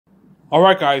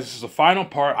Alright guys, this is the final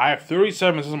part. I have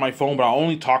 37 minutes on my phone, but I'll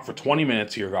only talk for 20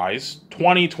 minutes here, guys.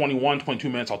 20, 21, 22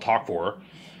 minutes I'll talk for.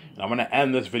 And I'm going to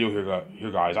end this video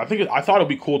here, guys. I thought it would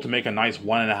be cool to make a nice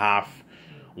 1 hour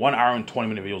and 20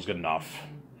 minute video is good enough.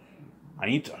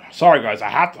 Sorry guys,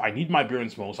 I need my beer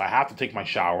and smokes. I have to take my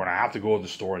shower, and I have to go to the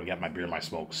store and get my beer and my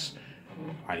smokes.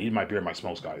 I need my beer and my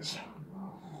smokes, guys.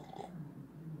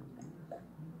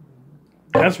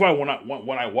 That's why when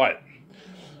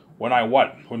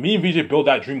me and VJ built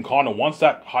that dream condo, once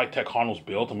that high-tech condo was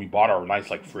built and we bought our nice,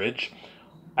 like, fridge,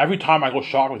 every time I go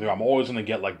shopping with her, I'm always going to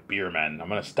get, like, beer, man. I'm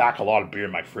going to stack a lot of beer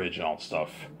in my fridge and all that stuff.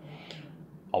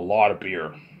 A lot of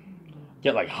beer.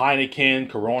 Get, like, Heineken,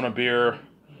 Corona beer.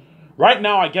 Right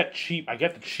now, I get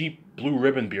the cheap Blue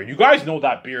Ribbon beer. You guys know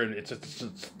that beer, and it's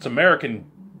American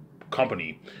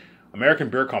company. American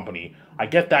beer company. I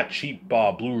get that cheap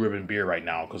Blue Ribbon beer right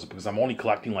now because I'm only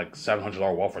collecting like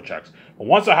 $700 welfare checks. But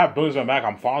once I have billions in my bank,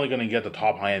 I'm finally going to get the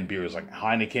top high-end beers like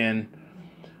Heineken.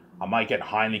 I might get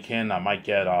Heineken. I might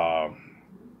get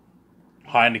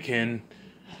Heineken,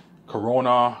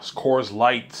 Corona, Coors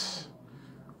Light.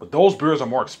 But those beers are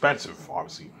more expensive,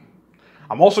 obviously.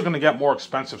 I'm also going to get more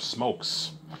expensive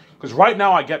smokes. Because right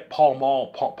now I get Pall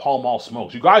Mall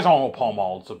smokes. You guys all know Pall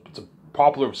Mall. It's a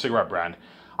popular cigarette brand.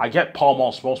 I get Pall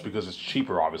Mall smokes because it's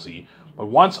cheaper, obviously. But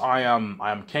once I am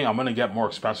king, I'm going to get more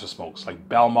expensive smokes. Like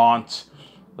Belmont,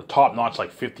 the top-notch,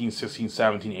 like $15, $16,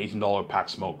 $17, $18 pack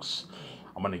smokes.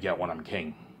 I'm going to get when I'm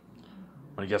king.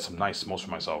 I'm going to get some nice smokes for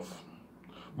myself.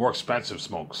 More expensive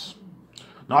smokes.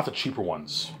 Not the cheaper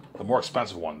ones. The more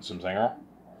expensive ones. You know what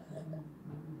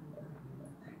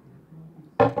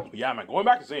I'm saying? Yeah, man. Going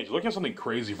back to Zanus, you're looking at something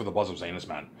crazy for the buzz of Zanus,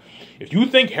 man. If you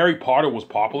think Harry Potter was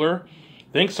popular,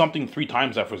 think something 3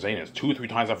 times that for Zanus. 2 or 3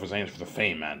 times that for Zanus for the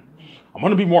fame, man. I'm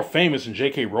going to be more famous than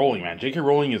J.K. Rowling, man. J.K.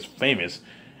 Rowling is famous,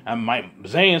 and my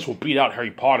Zanus will beat out Harry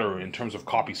Potter in terms of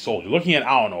copies sold. You're looking at,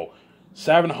 I don't know,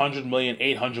 700 million,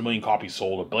 800 million copies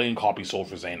sold, 1 billion copies sold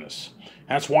for Zanus.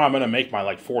 That's why I'm going to make my,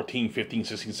 like, 14, 15,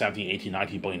 16, 17, 18,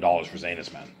 19 billion dollars for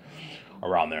Zanus, man.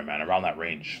 Around there, man. Around that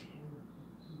range.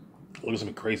 Look at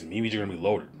something crazy. Me and VJ are going to be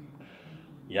loaded.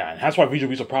 Yeah, and that's why VJ will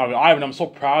be so proud of me. Ivan, I'm so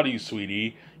proud of you,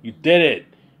 sweetie. You did it.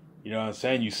 You know what I'm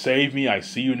saying? You saved me. I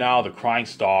see you now. The crying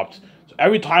stopped. So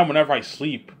every time, whenever I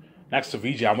sleep next to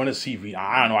VJ, I'm going to see VJ.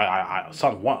 I don't know. I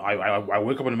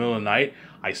wake up in the middle of the night.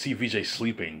 I see VJ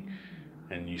sleeping.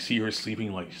 And you see her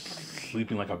sleeping like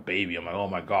a baby. I'm like, oh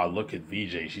my God, look at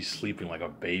VJ. She's sleeping like a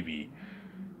baby.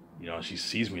 You know, she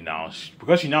sees me now.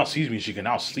 Because she now sees me, she can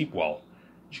now sleep well.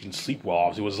 She can sleep well,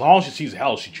 obviously. As long as she sees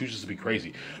hell, she chooses to be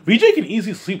crazy. VJ can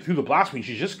easily sleep through the blasphemy.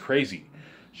 She's just crazy.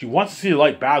 She wants to see the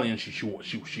light badly, and she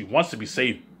wants to be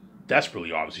saved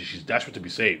desperately, obviously. She's desperate to be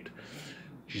saved.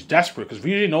 She's desperate because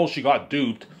VJ knows she got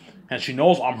duped, and she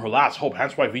knows I'm her last hope.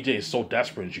 That's why VJ is so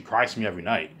desperate, and she cries to me every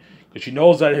night. Because she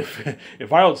knows that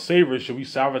if I don't save her, she'll be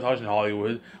sabotaged in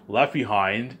Hollywood, left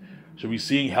behind, she'll be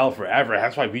seeing hell forever.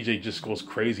 That's why VJ just goes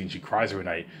crazy, and she cries every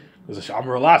night. Because I'm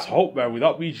her last hope, man.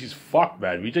 Without me, she's fucked,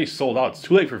 man. VJ sold out. It's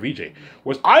too late for VJ.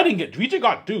 Whereas VJ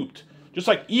got duped. Just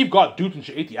like Eve got duped and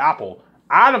she ate the apple.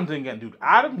 Adam didn't get duped.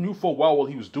 Adam knew full well what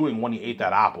he was doing when he ate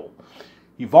that apple.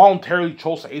 He voluntarily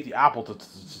chose to eat the apple to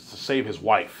save his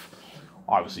wife.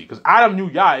 Obviously. Because Adam knew,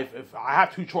 yeah, if I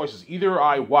have 2 choices. Either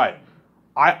I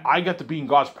get to be in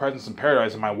God's presence in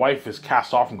paradise and my wife is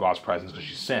cast off from God's presence because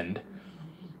she sinned.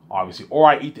 Obviously. Or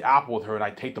I eat the apple with her and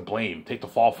I take the blame. Take the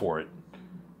fall for it.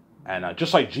 And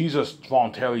just like Jesus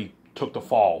voluntarily took the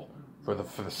fall for the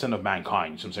sin of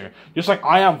mankind. You know what I'm saying? Just like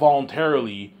I am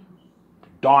voluntarily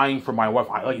dying for my wife.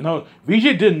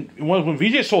 VJ didn't. When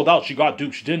VJ sold out, she got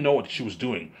duped. She didn't know what she was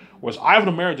doing. Whereas Ivan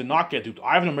Amir did not get duped.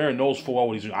 Ivan Amir knows full well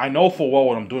what he's doing. I know full well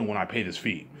what I'm doing when I pay this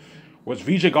fee. Whereas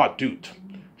VJ got duped.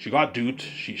 She got duped.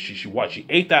 She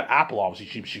ate that apple,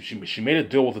 obviously. She made a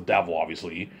deal with the devil,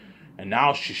 obviously. And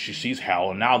now she sees hell.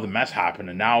 And now the mess happened.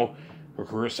 And now her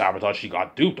career sabotage. She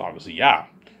got duped, obviously. Yeah.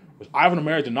 Whereas Ivan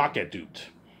Amir did not get duped.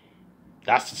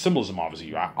 That's the symbolism,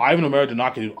 obviously. Ivan Amir did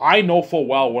not get duped. I know full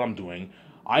well what I'm doing.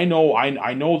 I know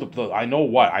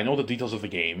the details of the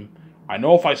game. I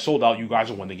know if I sold out, you guys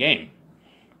will win the game.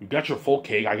 You get your full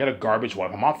cake. I get a garbage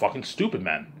wife. I'm not fucking stupid,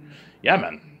 man. Yeah,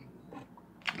 man.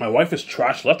 My wife is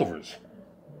trash leftovers.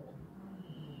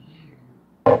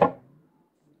 End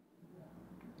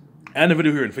the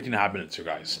video here in 15.5 minutes here,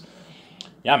 guys.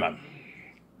 Yeah, man.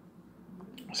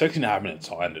 16.5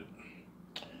 minutes. I'll end it.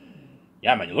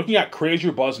 Yeah, man. You're looking at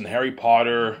crazier buzz in Harry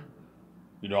Potter.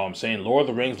 You know what I'm saying? Lord of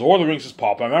the Rings. Lord of the Rings is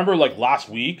pop. I remember, like, last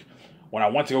week, when I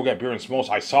went to go get beer and smokes,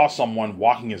 I saw someone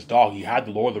walking his dog. He had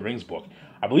the Lord of the Rings book.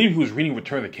 I believe he was reading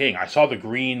Return of the King. I saw the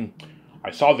green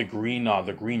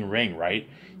ring, right?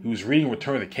 He was reading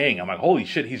Return of the King. I'm like, holy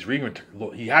shit, he's reading.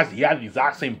 He had the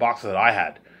exact same box that I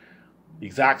had, the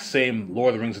exact same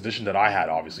Lord of the Rings edition that I had,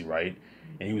 obviously, right?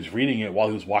 And he was reading it while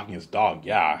he was walking his dog.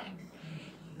 Yeah,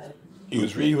 he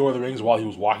was reading Lord of the Rings while he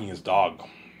was walking his dog.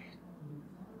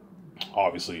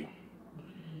 Obviously,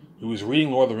 he was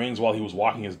reading Lord of the Rings while he was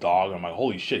walking his dog. And I'm like,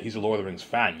 holy shit, he's a Lord of the Rings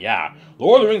fan. Yeah,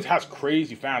 Lord of the Rings has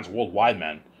crazy fans worldwide,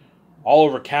 man. All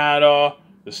over Canada,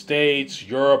 the States,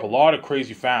 Europe, a lot of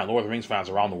crazy fans, Lord of the Rings fans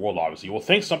around the world, obviously. You will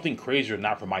think something crazier than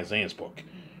that for my Zaynus book.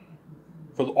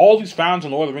 For all these fans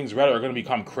on Lord of the Rings Reddit are going to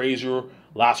become crazier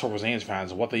Last War for Zaynus fans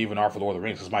than what they even are for Lord of the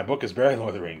Rings, because my book is better than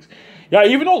Lord of the Rings. Yeah,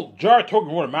 even though J.R.R.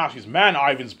 Tolkien wrote a masterpiece, man,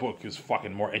 Ivan's book is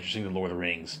fucking more interesting than Lord of the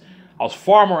Rings. I was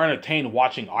far more entertained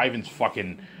watching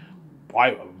reading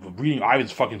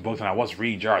Ivan's fucking book than I was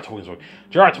reading J.R.R. Tolkien's book.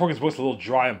 J.R.R. Tolkien's book's a little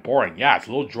dry and boring. Yeah, it's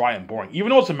a little dry and boring. Even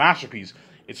though it's a masterpiece,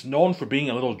 it's known for being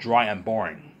a little dry and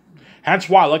boring. Hence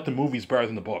why I like the movies better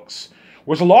than the books.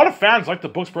 Whereas a lot of fans like the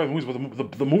books better than the movies,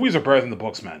 but the movies are better than the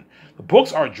books, man. The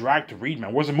books are a drag to read,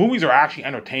 man. Whereas the movies are actually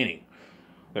entertaining.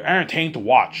 They're entertaining to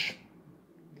watch. You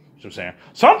know what I'm saying?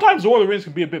 Sometimes Lord of the Rings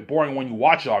can be a bit boring when you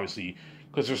watch it, obviously,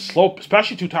 because they're slow,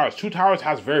 especially Two Towers. Two Towers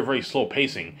has very, very slow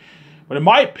pacing. But in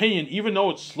my opinion, even though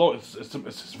it's slow,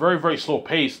 it's very, very slow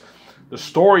paced, the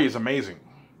story is amazing.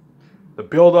 The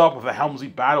build-up of the Helm's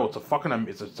Deep battle,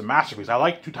 it's a masterpiece. I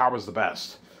like Two Towers the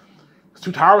best.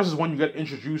 Two Towers is when you get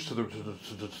introduced to the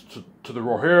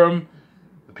Rohirrim,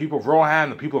 the people of Rohan,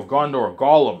 the people of Gondor,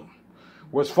 Gollum.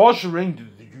 Whereas Fellowship of the Ring,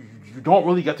 you don't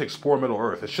really get to explore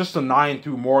Middle-earth. It's just the 9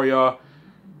 through Moria,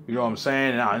 you know what I'm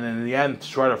saying? And then in the end,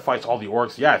 Strider fights all the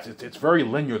orcs. Yeah, it's very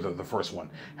linear, the first one.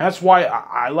 And that's why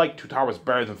I like Two Towers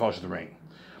better than Fellowship of the Ring.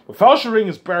 But Fellowship of the Ring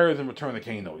is better than Return of the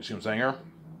King, though. You see what I'm saying here?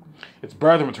 It's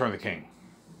better than Return of the King.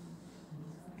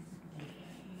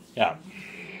 Yeah.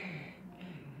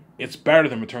 It's better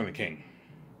than Return of the King.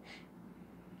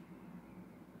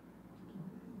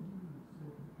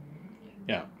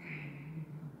 Yeah.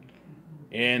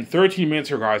 In 13 minutes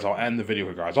here, guys, I'll end the video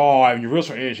here, guys. Oh, I mean, your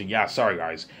reels are interesting. Yeah, sorry,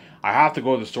 guys. I have to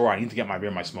go to the store. I need to get my beer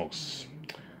and my smokes.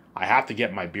 I have to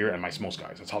get my beer and my smokes,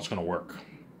 guys. That's how it's going to work.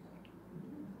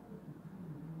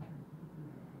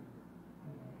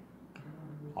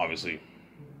 Obviously.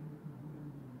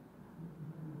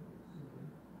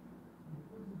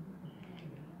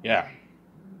 Yeah.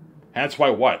 And that's why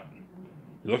what?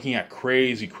 You're looking at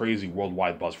crazy, crazy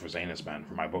worldwide buzz for Zaynus, man.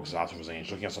 For my books, Last War for Zaynus.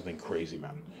 You're looking at something crazy,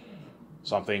 man.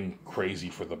 Something crazy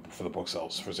for the book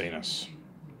sales for Zaynus.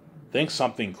 Think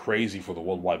something crazy for the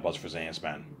worldwide buzz for Zaynus,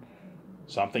 man.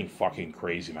 Something fucking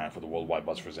crazy, man, for the worldwide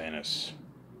buzz for Zaynus.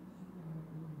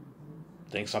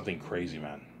 Think something crazy,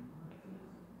 man.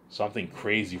 Something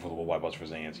crazy for the worldwide buzz for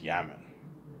Zaynus. Yeah, man.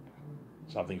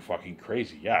 Something fucking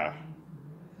crazy, yeah.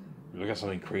 Look at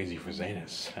something crazy for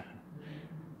Zaynus.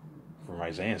 For my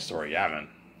Zaynus story, yeah, man.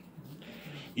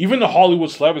 Even the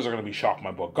Hollywood celebrities are going to be shocked by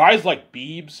my book. Guys like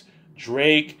Biebs,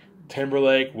 Drake,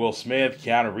 Timberlake, Will Smith,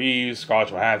 Keanu Reeves, Scarlett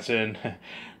Johansson,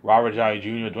 Robert Downey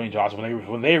Jr., Dwayne Johnson,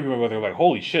 when they remember, they're like,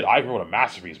 holy shit, I wrote a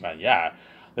masterpiece, man, yeah.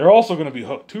 They're also going to be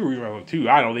hooked too, reading my book too.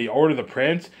 I don't know, they order the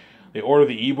print, they order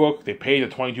the ebook, they pay the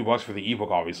 $22 for the ebook,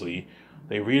 obviously.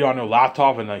 They read on their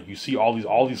laptop, and like you see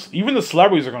all these, even the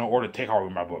celebrities are going to order takeout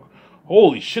with my book.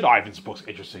 Holy shit, Ivan's book's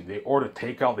interesting. They order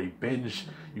takeout, they binge.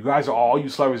 You guys are all, you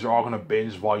celebrities are all going to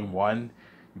binge Volume 1.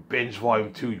 You binge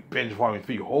Volume 2, you binge Volume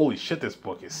 3. Holy shit, this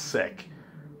book is sick.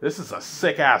 This is a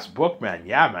sick-ass book, man.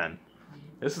 Yeah, man.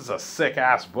 This is a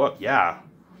sick-ass book, yeah.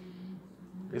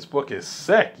 This book is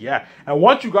sick, yeah. And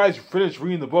once you guys finish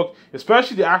reading the book,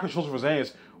 especially the actual children for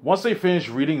Zaynus, once they finish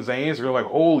reading Zaynus, you're like,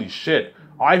 holy shit,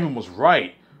 Ivan was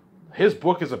right. His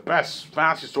book is the best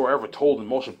fantasy story ever told in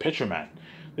motion picture, man.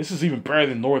 This is even better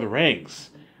than Lord of the Rings.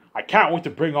 I can't wait to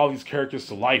bring all these characters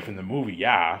to life in the movie,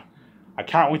 yeah. I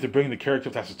can't wait to bring the character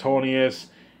of Tacitonius,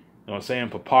 you know what I'm saying,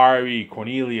 Papyri,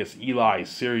 Cornelius, Eli,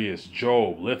 Sirius,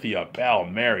 Job, Lithia, Bel,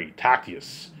 Mary,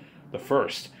 Tactius the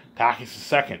first, Tactius the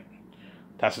second,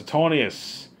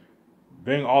 Tacitonius,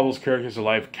 bring all those characters to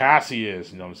life,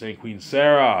 Cassius, you know what I'm saying, Queen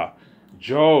Sarah,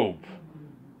 Job,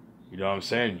 you know what I'm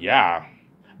saying, yeah,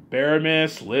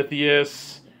 Baramis,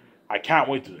 Lithius, I can't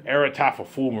wait to Eretaph for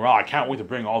full morale. I can't wait to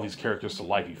bring all these characters to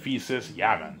life. Ephesus,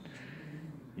 yeah, man.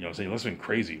 You know what I'm saying? That's been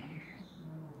crazy.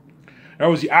 In other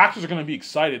words, the actors are going to be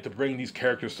excited to bring these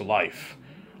characters to life.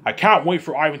 I can't wait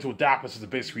for Ivan to adapt this to the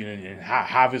big screen and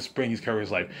have us bring these characters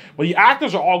to life. But the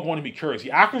actors are all going to be curious.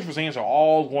 The actors for Zaynus are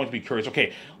all going to be curious.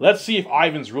 Okay, let's see if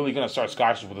Ivan's really going to start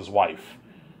Skywars with his wife.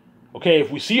 Okay, if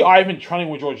we see Ivan training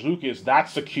with George Lucas,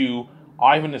 that's the cue.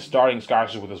 Ivan is starting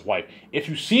Skywars with his wife. If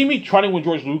you see me training with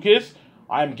George Lucas,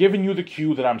 I am giving you the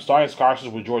cue that I'm starting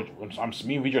Skysource with George.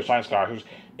 Me and VJ are starting Skysource.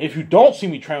 If you don't see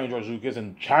me training with George Lucas,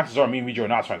 then chances are me and VJ are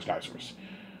not starting Skysource.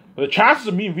 But the chances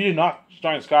of me and VJ not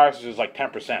starting Skysource is like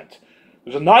 10%.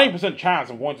 There's a 90% chance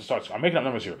I'm going to start. I'm making up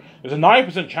numbers here. There's a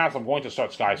 90% chance I'm going to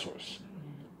start Skysource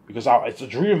because it's a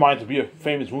dream of mine to be a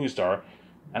famous movie star,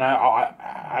 and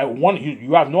I want you.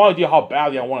 You have no idea how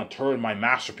badly I want to turn my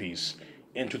masterpiece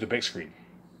into the big screen.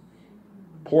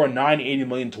 Pour $980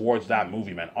 million towards that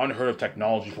movie, man. Unheard of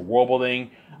technology for world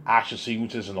building, action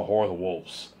sequences, and the horror of the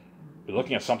wolves. You're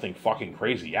looking at something fucking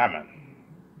crazy, yeah, man.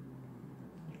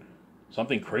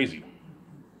 Something crazy.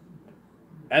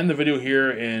 End the video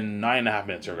here in 9.5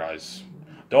 minutes here, guys.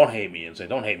 Don't hate me, insane.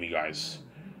 Don't hate me, guys.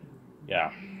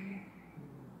 Yeah.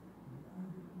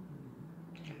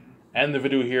 End the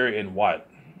video here in what?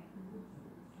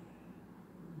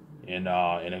 In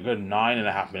a good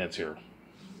 9.5 minutes here.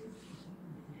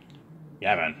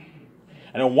 Yeah, man.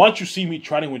 And then once you see me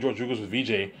trending with George Lucas with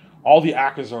VJ, all the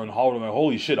actors are in Hollywood. Like,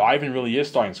 holy shit, Ivan really is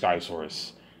starring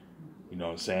Skysource. You know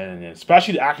what I'm saying? And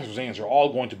especially the actors are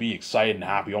all going to be excited and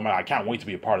happy. Oh my God, I can't wait to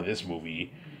be a part of this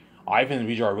movie. Ivan and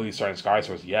VJ are really starting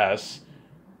Skysource, yes.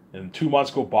 And 2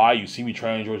 months go by, you see me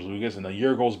training George Lucas, and a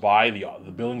year goes by,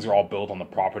 the buildings are all built on the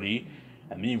property,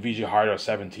 and me and VJ hired our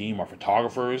 7 team, our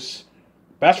photographers,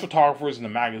 best photographers in the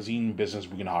magazine business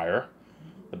we can hire,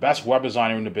 the best web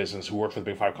designer in the business who works for the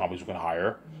big 5 companies we can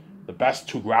hire, the best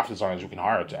 2 graphic designers we can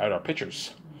hire to edit our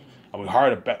pictures. And we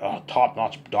hired a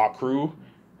top-notch doc crew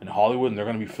in Hollywood, and they're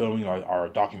going to be filming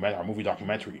our movie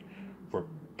documentary for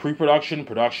pre-production,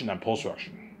 production, and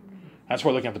post-production. That's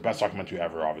why we're looking at the best documentary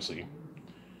ever, obviously.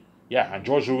 Yeah, and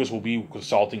George Lucas will be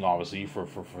consulting, obviously, for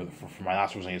my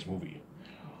last Roseanne's movie.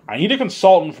 I need a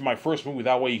consultant for my first movie.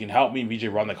 That way you can help me and VJ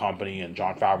run the company, and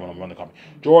Jon Favreau run the company.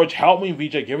 George, help me and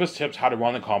VJ. Give us tips how to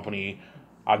run the company.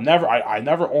 I never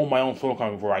owned my own film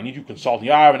company before. I need you consulting.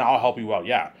 Yeah, and I'll help you out.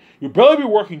 Yeah. You'll barely be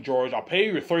working, George. I'll pay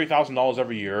you your $30,000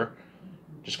 every year.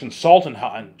 Just consult and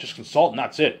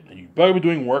that's it. And you better be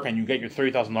doing work, and you get your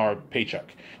 $30,000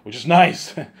 paycheck, which is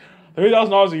nice.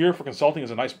 $30,000 a year for consulting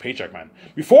is a nice paycheck, man.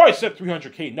 Before I said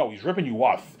 $300K, no, he's ripping you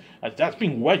off. That's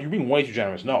being you're being way too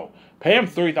generous. No, pay him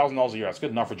 $30,000 a year. That's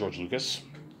good enough for George Lucas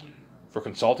for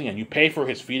consulting, and you pay for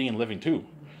his feeding and living too.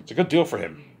 It's a good deal for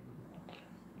him.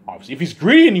 Obviously, if he's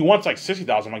greedy and he wants like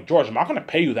 $60,000, I'm like, George, I'm not going to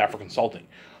pay you that for consulting.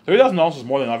 $30,000 is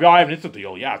more than enough. Yeah, I have an instant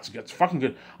deal. Yeah, it's fucking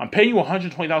good. I'm paying you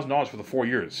 $120,000 for the 4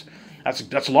 years.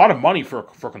 That's a lot of money for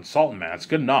a consultant, man. It's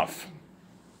good enough.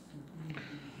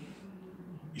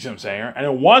 You see what I'm saying? And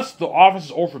then once the office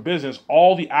is over for business,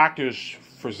 all the actors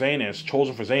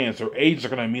chosen for Zanus, their agents are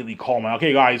going to immediately call me.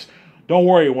 Okay, guys, don't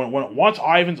worry. Once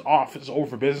Ivan's office is over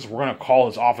for business, we're going to call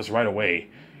his office right away.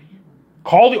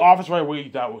 Call the office right away.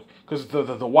 Because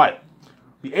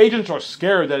the agents are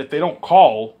scared that if they don't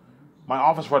call my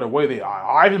office right away,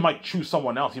 Ivan might choose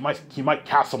someone else. He might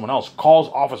cast someone else. Call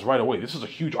his office right away. This is a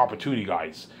huge opportunity,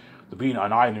 guys, to be in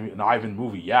an Ivan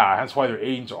movie. Yeah, that's why their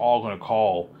agents are all going to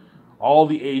call. All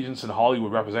the agents in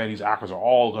Hollywood representing these actors are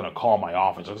all going to call my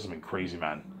office. This has been crazy,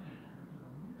 man.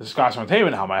 This is Skysource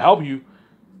Entertainment. How may I help you?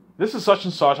 This is such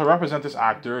and such. I represent this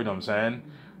actor. You know what I'm saying?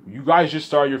 You guys just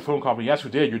started your film company. Yes,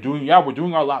 we did. We're doing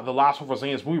the last one for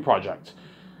Zane's movie project.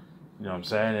 You know what I'm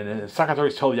saying? And the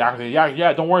secretaries tell the actors,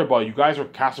 yeah, don't worry about it. You guys are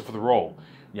casted for the role.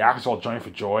 The actors all join for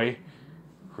joy.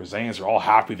 For Zane's, they're all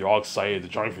happy. They're all excited. They're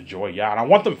joining for joy. Yeah, and I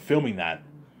want them filming that.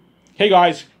 Hey,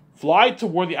 guys, fly to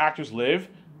where the actors live,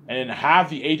 and have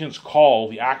the agents call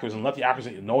the actors and let the actors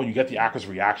know, and you get the actors'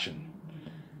 reaction.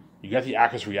 You get the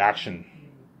actors' reaction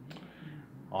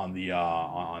on the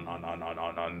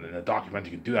on the document.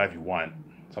 You can do that if you want.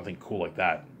 Something cool like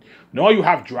that. You know, you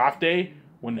have draft day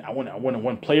when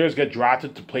players get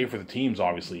drafted to play for the teams.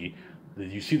 Obviously,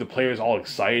 you see the players all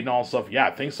excited and all stuff. Yeah,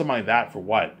 think something like that for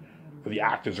what? For the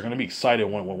actors, they're gonna be excited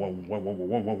when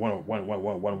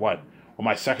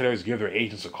my secretaries give their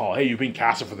agents a call. Hey, you've been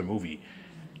casted for the movie.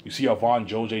 You see Yvonne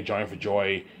Jose joining for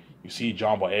joy. You see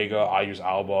John Boyega, Idris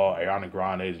Elba, Ariana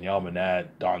Grande, Danielle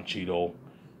Minette, Don Cheadle,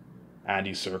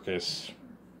 Andy Serkis,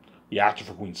 the actor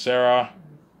for Queen Sarah.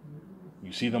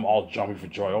 You see them all jumping for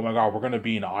joy. Oh my God, we're going to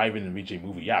be in an Ivan and VJ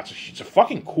movie. Yeah, it's a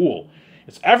fucking cool.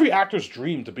 It's every actor's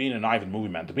dream to be in an Ivan movie,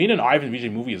 man. To be in an Ivan and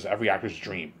VJ movie is every actor's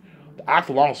dream. To act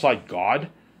alongside God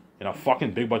in a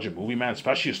fucking big budget movie, man,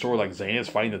 especially a story like Zanus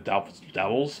fighting the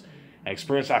devils and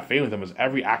experience that fame with them is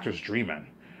every actor's dream, man.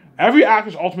 Every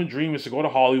actor's ultimate dream is to go to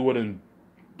Hollywood and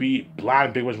be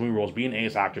bland big movie roles, be an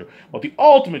A-list actor. But the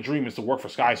ultimate dream is to work for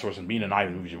Skysource and be in an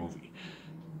Ivan movie.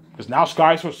 Because now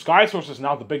Skysource is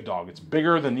now the big dog. It's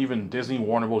bigger than even Disney,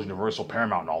 Warner Bros., Universal,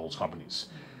 Paramount, and all those companies.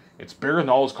 It's bigger than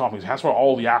all those companies. That's why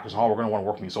all the actors in Hollywood are going to want to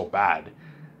work with me so bad.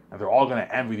 And they're all gonna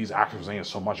envy these actors for Zayn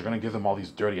so much. They're gonna give them all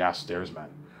these dirty ass stares, man.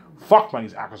 Fuck, man,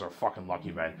 these actors are fucking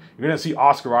lucky, man. You're gonna see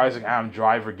Oscar Isaac, Adam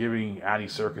Driver giving Andy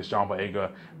Serkis, John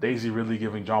Boyega, Daisy Ridley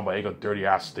giving John Boyega dirty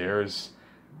ass stares.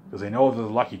 Because they know they're the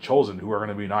lucky chosen who are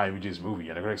gonna be in IMDb's movie.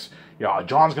 And they're gonna,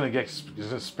 John's gonna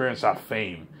experience that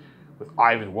fame with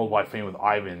Ivan, worldwide fame with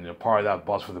Ivan, and part of that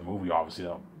buzz for the movie, obviously,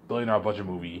 the billion-dollar budget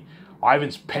movie.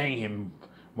 Ivan's paying him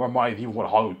more money than even what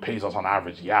Hollywood pays us on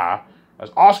average, yeah. As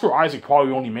Oscar Isaac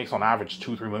probably only makes on average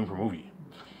 $2-3 million per movie,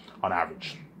 on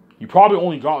average. He probably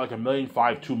only got like $1.5 million,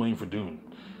 $2 million for Dune.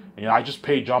 And I just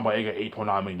paid John Boyega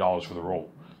 $8.9 million for the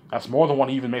role. That's more than what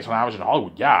he even makes on average in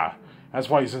Hollywood, yeah. That's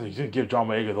why he's gonna give John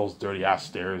Boyega those dirty ass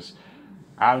stares.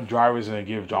 Adam Driver's gonna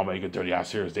give John Boyega dirty ass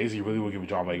stares. Daisy really will give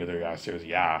John Boyega dirty ass stares,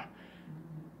 yeah.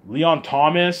 Leon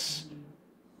Thomas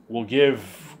will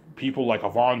give people like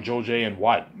Yvonne Joje and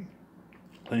what?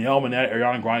 Danielle Minette,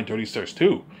 Ariana Grande dirty stares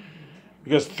too.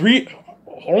 Because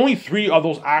only 3 of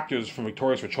those actors from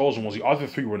Victorious were chosen, was the other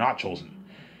 3 were not chosen. You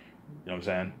know what I'm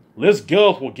saying? Liz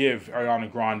Gillick will give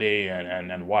Ariana Grande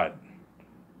and what?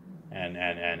 And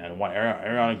what?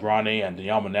 Ariana Grande and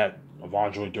Danielle Minette,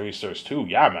 Yvonne Joy dirty stares too.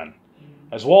 Yeah, man.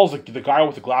 As well as the guy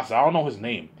with the glasses. I don't know his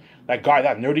name. That guy,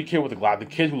 that nerdy kid with the glasses.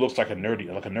 The kid who looks like a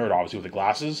nerd, obviously, with the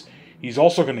glasses. He's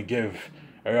also going to give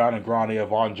Ariana Grande,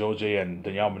 Yvonne Joje, and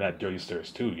Danielle Minette dirty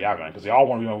stares too. Yeah, man, because they all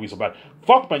want to be on Weasel bad.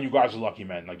 Fuck, man, you guys are lucky,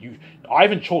 man. Like,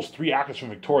 Ivan chose 3 actors from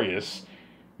Victorious.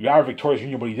 You got a Victorious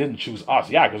Union, but he didn't choose us.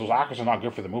 Yeah, because those actors are not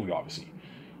good for the movie, obviously.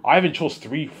 Ivan chose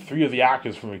three of the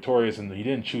actors from Victorious, and he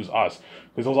didn't choose us.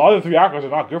 Because those other 3 actors are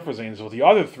not good for Zayn. So the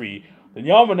other 3,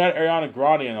 Danielle Minette, Ariana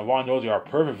Grande, and Yvonne Joje are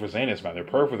perfect for Zaynus, man. They're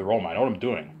perfect for the role, man. I know what I'm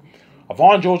doing.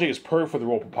 Yvonne Joje is perfect for the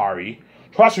role of Papari.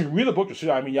 Trust me, read the book, you'll see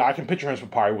that. I mean, yeah, I can picture him as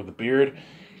Papari with a beard.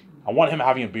 I want him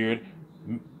having a beard.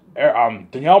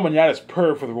 Danielle Minette is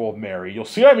perfect for the role of Mary. You'll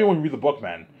see what I mean when you read the book,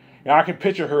 man. Yeah, I can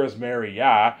picture her as Mary,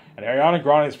 yeah. And Ariana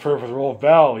Grande is perfect for the role of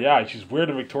Belle, yeah. She's weird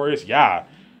and victorious, yeah.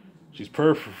 She's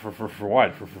perfect for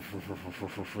what? For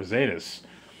Zaynus.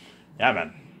 Yeah,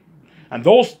 man. And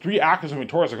those 3 actors in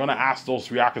Victorious are going to ask those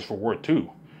 3 actors for word, too.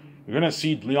 You're going to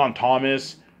see Leon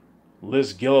Thomas,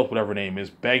 Liz Gillick, whatever her name is,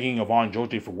 begging Yvonne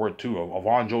Joje for word, too.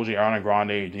 Yvonne Joje, Ariana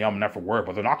Grande, Danielle Minette for word,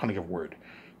 but they're not going to give word.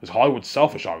 Because Hollywood's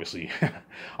selfish, obviously.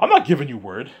 I'm not giving you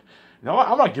word. No,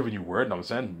 I'm not giving you word, know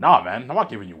what I'm saying? Nah, man, I'm not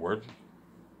giving you word.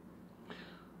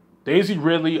 Daisy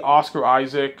Ridley, Oscar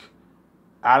Isaac,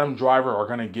 Adam Driver are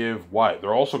going to give what?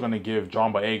 They're also going to give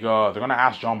John Boyega. They're going to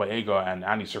ask John Boyega and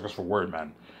Andy Serkis for word,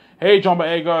 man. Hey, John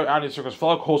Boyega, Andy Serkis,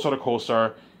 fellow co-star to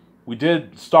co-star. We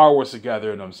did Star Wars together,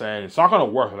 you know what I'm saying? It's not going to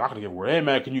work. They're not going to give word. Hey,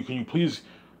 man, can you please...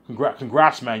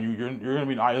 Congrats, man. You're going to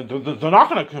be... They're not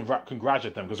going to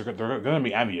congratulate them because they're going to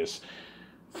be envious.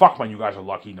 Fuck, man, you guys are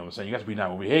lucky, you know what I'm saying? You guys be in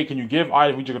that movie. Hey, can you give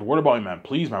Ida a good word about me, man?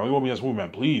 Please, man. We want to be in this movie, man.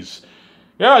 Please.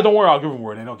 Yeah, don't worry. I'll give them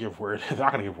word. They don't give word. They're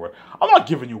not going to give word. I'm not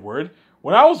giving you word.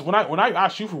 When I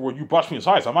asked you for word, you brushed me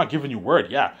aside, so I'm not giving you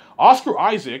word. Yeah. Oscar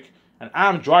Isaac and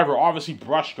Adam Driver obviously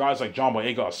brushed guys like John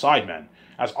Boyega aside, man.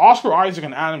 As Oscar Isaac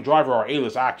and Adam Driver are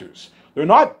A-list actors. They're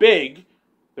not big.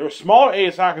 They're smaller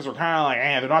A-list actors are kind of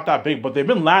like, they're not that big, but they've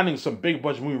been landing some big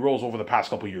budget movie roles over the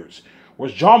past couple of years.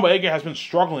 Whereas John Boyega has been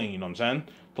struggling, you know what I'm saying,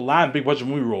 to land big budget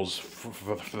movie roles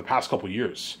for the past couple of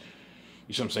years.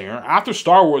 You see what I'm saying? After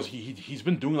Star Wars, he's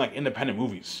been doing like independent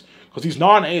movies. Because he's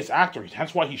not an A-list actor.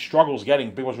 That's why he struggles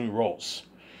getting big budget movie roles.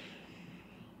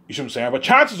 You see what I'm saying? But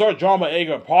chances are John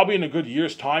Boyega, probably in a good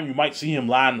year's time, you might see him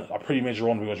land a pretty major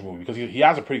role in a big budget movie. Because he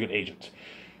has a pretty good agent.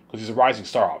 Because he's a rising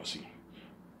star, obviously.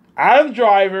 Adam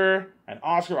Driver and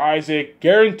Oscar Isaac,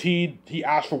 guaranteed he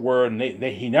asked for word, and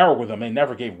he never with them. They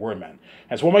never gave word, man.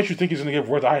 And so what makes you think he's going to give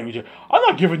word to IMDb? I'm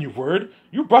not giving you word.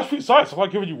 You brushed me aside, so I'm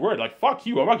not giving you word. Like, fuck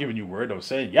you. I'm not giving you word. I'm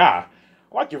saying, yeah.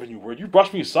 I'm not giving you word. You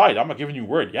brushed me aside. I'm not giving you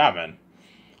word. Yeah, man.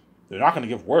 They're not going to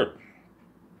give word.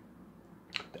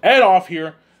 To end off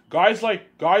here, guys like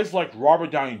Robert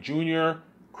Downey Jr.,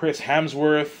 Chris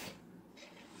Hemsworth,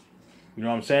 you know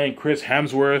what I'm saying? Chris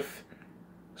Hemsworth,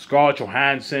 Scarlett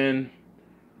Johansson,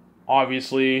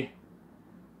 obviously.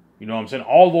 You know what I'm saying?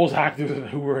 All those actors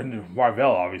who were in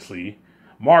Marvel, obviously.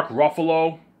 Mark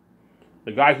Ruffalo,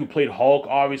 the guy who played Hulk,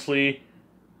 obviously.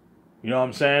 You know what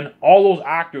I'm saying? All those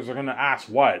actors are going to ask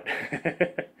what?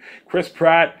 Chris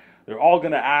Pratt. They're all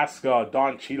going to ask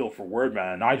Don Cheadle for word,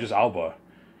 man. And Idris Elba.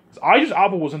 Because Idris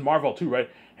Elba was in Marvel too, right?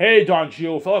 Hey, Don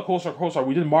Cheadle, fellow co-star,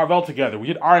 we did Marvel together. We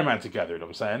did Iron Man together, you know what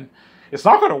I'm saying? It's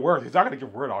not going to work. He's not going to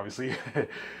give word, obviously.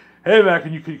 Hey, man,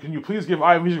 can you please give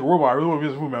Iron Music a word? I really want to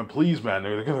be this movie, man. Please, man.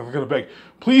 They're going to beg.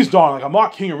 Please, Don. Like, I'm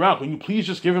not kidding around. Can you please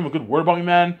just give him a good word about me,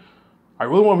 man? I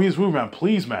really want to be this movie, man.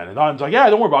 Please, man. And Don's like, yeah,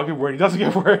 don't worry about it. I'll give word. He doesn't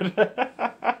give word.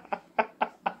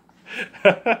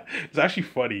 It's actually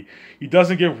funny. He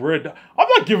doesn't give word. I'm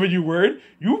not giving you word.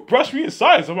 You brushed me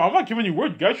aside. So I'm not giving you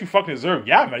word. You guys, you fucking deserve.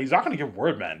 Yeah, man. He's not gonna give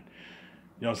word, man.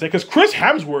 You know what I'm saying? Because Chris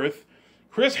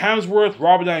Hemsworth,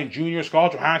 Robert Downey Jr.,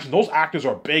 Scarlett Johansson, those actors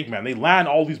are big, man. They land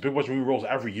all these big budget movie roles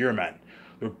every year, man.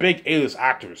 They're big A-list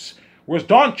actors. Whereas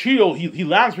Don Cheadle, he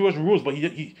lands big budget roles, but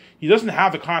he doesn't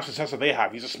have the kind of success that they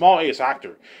have. He's a small A-list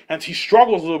actor. And he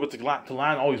struggles a little bit to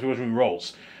land all these big budget movie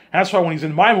roles. And that's why when he's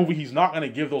in my movie, he's not going to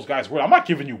give those guys word. I'm not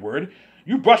giving you word.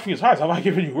 You brushed me aside, so I'm not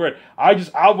giving you word.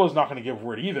 Alba's not going to give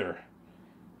word either.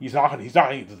 He's not going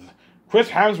to. Chris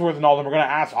Hemsworth and all of them are going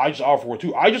to ask Idris Elba for word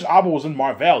too. Idris Elba was in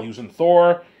Marvel. He was in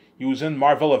Thor. He was in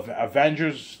Marvel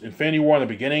Avengers Infinity War in the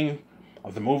beginning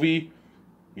of the movie.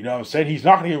 You know what I'm saying? He's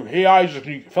not going to hey, Idris,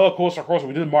 can you fellow closer,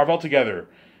 we did Marvel together.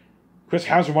 Chris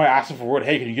Hemsworth might ask him for word.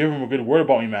 Hey, can you give him a good word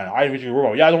about me, man? I didn't give you a word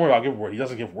about me. Yeah, don't worry about giving word. He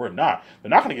doesn't give word. Nah, they're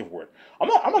not going to give word. I'm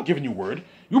not giving you word.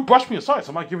 You brushed me aside, so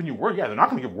I'm not giving you word. Yeah, they're not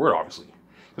going to give word, obviously.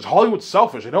 Because Hollywood's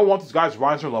selfish. They don't want these guys to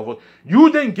rise to their level.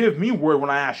 You didn't give me word when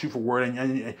I asked you for word,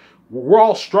 and we're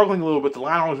all struggling a little bit to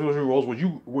land all these movie roles.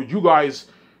 Would you guys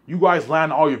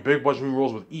land all your big budget movie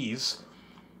roles with ease?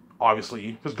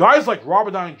 Obviously, because guys like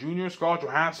Robert Downey Jr., Scarlett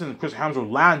Johansson, and Chris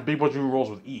Hemsworth land big budget movie roles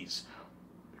with ease.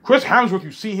 Chris Hemsworth,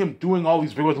 you see him doing all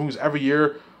these big budget movies every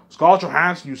year. Scarlett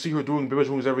Johansson, you see her doing big budget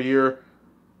movies every year.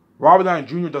 Robert Downey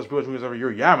Jr. does big budget movies every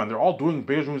year. Yeah, man, they're all doing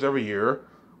big budget movies every year.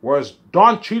 Whereas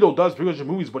Don Cheadle does big budget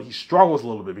movies, but he struggles a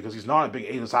little bit because he's not a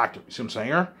big A-list actor. You see what I'm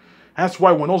saying? That's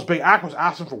why when those big actors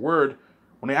ask him for word,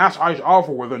 when they ask Idris Elba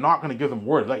for word, they're not going to give them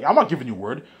word. Like, I'm not giving you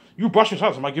word. You brush your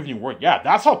aside, so I'm not giving you word. Yeah,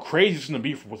 that's how crazy it's going to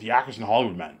be with the actors in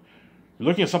Hollywood, man. You're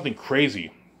looking at something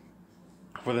crazy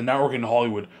for the network in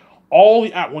Hollywood.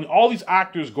 When all these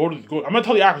actors I'm going to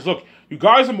tell the actors, look, you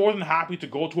guys are more than happy to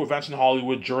go to events in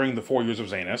Hollywood during the 4 years of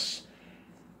Zanus.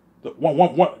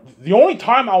 The only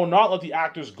time I will not let the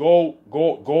actors go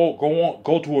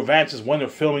to events is when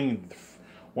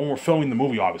we're filming the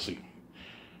movie, obviously.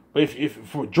 But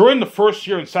during the first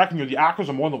year and second year, the actors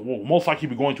will most likely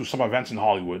be going to some events in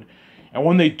Hollywood, and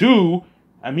when they do,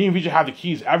 and me and Vijay have the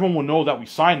keys, everyone will know that we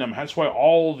signed them. Hence why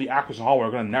all the actors in Hollywood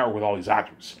are going to network with all these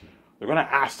actors. They're going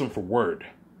to ask them for word,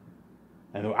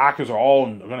 and the actors are all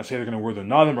going to say they're going to word.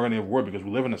 None of them are going to give word because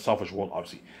we live in a selfish world,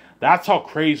 obviously. That's how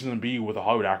crazy it's going to be with the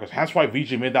Hollywood actors. Hence why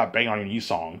Vijay made that Bang on Your Knees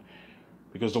song,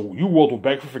 because the world will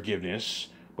beg for forgiveness,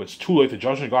 but it's too late. The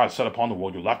judgment of God is set upon the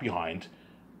world. You're left behind.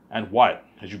 And what?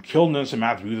 As you killed an innocent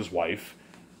man to be with his wife,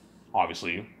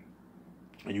 obviously,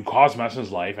 and you caused mess in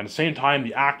his life, and at the same time,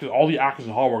 all the actors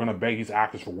in Hollywood are going to beg these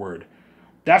actors for word.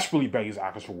 Desperately beg these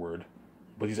actors for word.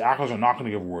 But these actors are not going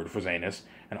to give word for Zanus.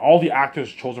 And all the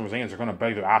actors chosen for Zanus are going to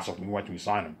beg their ass off when we went to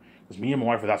sign them. Because me and my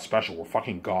wife are that special. We're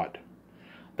fucking God.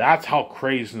 That's how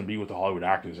crazy it's going to be with the Hollywood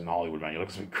actors in Hollywood, man. You look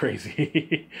something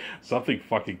crazy. Something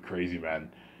fucking crazy,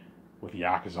 man. With the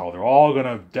actors and all. They're all going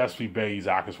to desperately beg these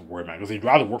actors for word, man. Because they'd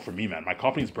rather work for me, man. My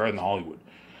company's better than Hollywood.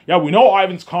 Yeah, we know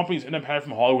Ivan's company is independent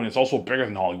from Hollywood, and it's also bigger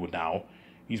than Hollywood now.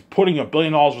 He's putting $1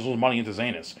 billion of his money into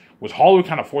Zanus, which Hollywood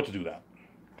can't afford to do that.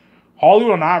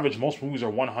 Hollywood, on average, most movies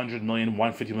are $100 million,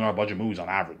 $150 million budget movies on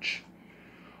average.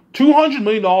 $200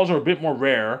 million are a bit more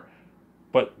rare,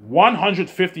 but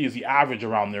 150 is the average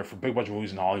around there for big budget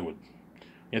movies in Hollywood.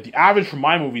 Yet the average for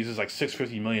my movies is like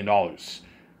 $650 million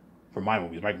for my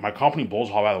movies. My company blows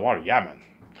Hollywood out of the water. Yeah, man.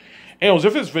 Anyways,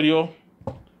 if this video...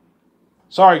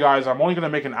 Sorry, guys, I'm only going to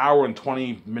make an hour and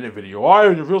 20-minute video. Oh, I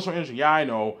reveal something interesting. Yeah, I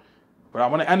know. But I'm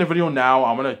going to end the video now.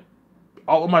 I'm going to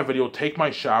upload my video, take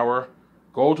my shower,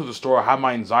 go to the store, have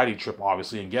my anxiety trip,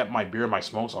 obviously, and get my beer and my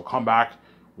smokes. I'll come back,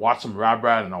 watch some Rad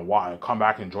Brad, and I'll come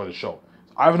back and enjoy the show.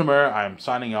 Ivan Amir, I am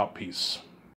signing out. Peace.